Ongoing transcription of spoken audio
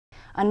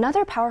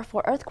Another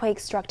powerful earthquake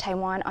struck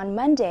Taiwan on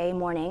Monday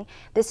morning,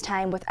 this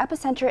time with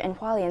epicenter in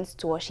Hualien's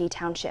Zhuoxi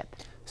Township.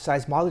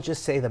 Seismologists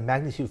say the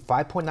magnitude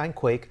 5.9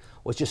 quake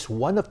was just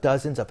one of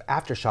dozens of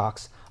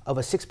aftershocks of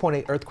a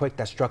 6.8 earthquake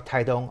that struck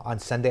Taitung on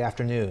Sunday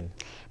afternoon.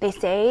 They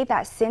say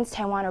that since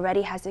Taiwan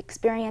already has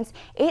experienced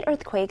 8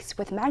 earthquakes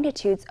with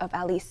magnitudes of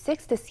at least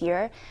 6 this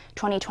year,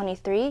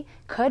 2023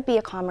 could be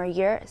a calmer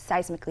year,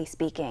 seismically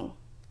speaking.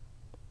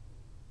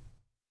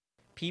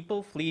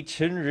 People flee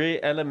Chunri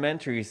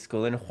Elementary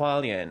School in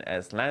Hualien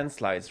as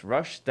landslides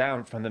rush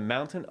down from the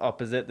mountain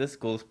opposite the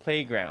school's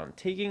playground,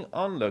 taking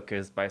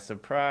onlookers by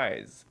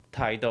surprise.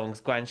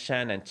 Taitung's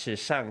Guanshan and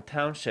Chishang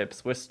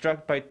townships were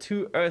struck by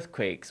 2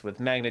 earthquakes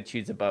with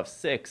magnitudes above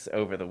 6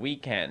 over the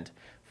weekend,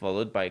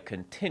 followed by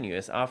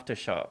continuous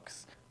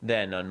aftershocks.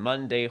 Then on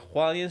Monday,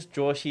 Hualien's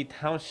Zhuoxi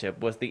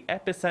Township was the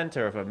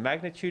epicenter of a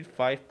magnitude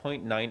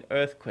 5.9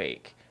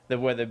 earthquake. The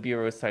Weather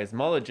Bureau's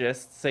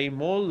seismologists say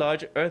more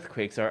large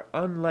earthquakes are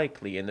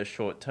unlikely in the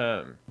short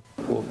term.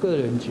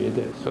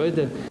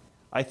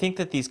 I think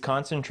that these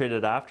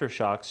concentrated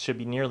aftershocks should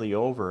be nearly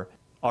over.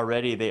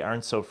 Already they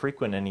aren't so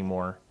frequent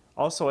anymore.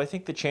 Also, I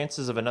think the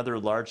chances of another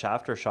large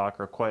aftershock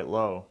are quite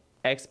low.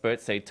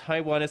 Experts say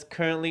Taiwan is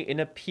currently in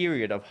a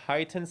period of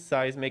heightened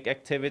seismic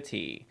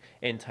activity.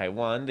 In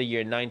Taiwan, the year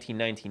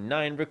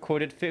 1999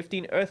 recorded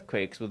 15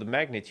 earthquakes with a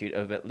magnitude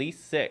of at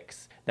least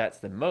 6. That's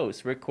the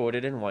most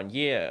recorded in 1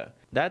 year.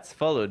 That's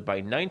followed by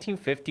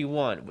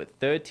 1951 with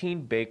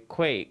 13 big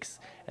quakes,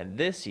 and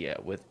this year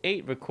with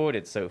 8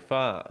 recorded so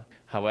far.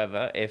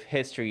 However, if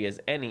history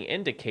is any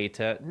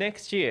indicator,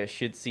 next year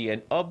should see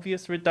an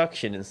obvious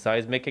reduction in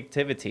seismic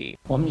activity.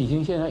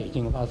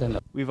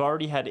 We've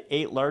already had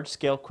 8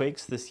 large-scale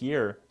quakes this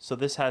year, so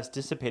this has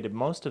dissipated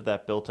most of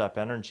that built-up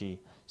energy.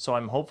 So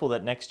I'm hopeful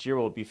that next year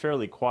will be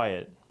fairly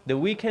quiet. The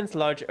weekend's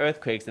large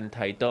earthquakes in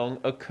Taitung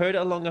occurred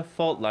along a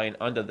fault line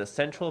under the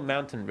central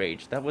mountain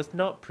range that was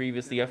not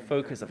previously a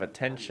focus of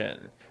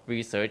attention.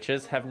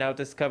 Researchers have now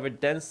discovered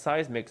dense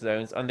seismic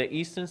zones on the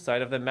eastern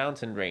side of the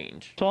mountain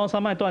range.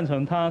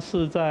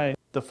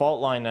 The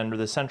fault line under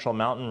the central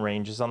mountain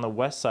range is on the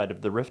west side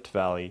of the Rift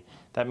Valley.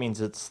 That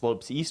means it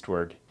slopes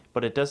eastward,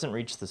 but it doesn't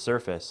reach the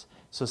surface,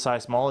 so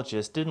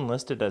seismologists didn't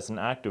list it as an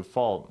active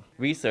fault.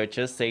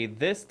 Researchers say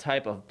this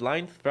type of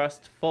blind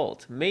thrust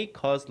fault may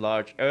cause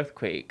large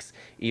earthquakes,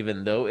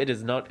 even though it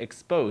is not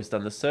exposed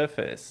on the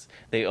surface.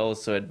 They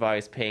also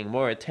advise paying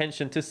more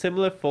attention to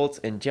similar faults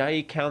in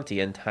Jiayi County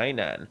and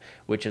Tainan,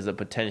 which is a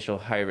potential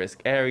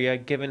high-risk area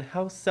given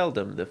how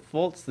seldom the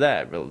faults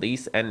there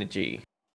release energy.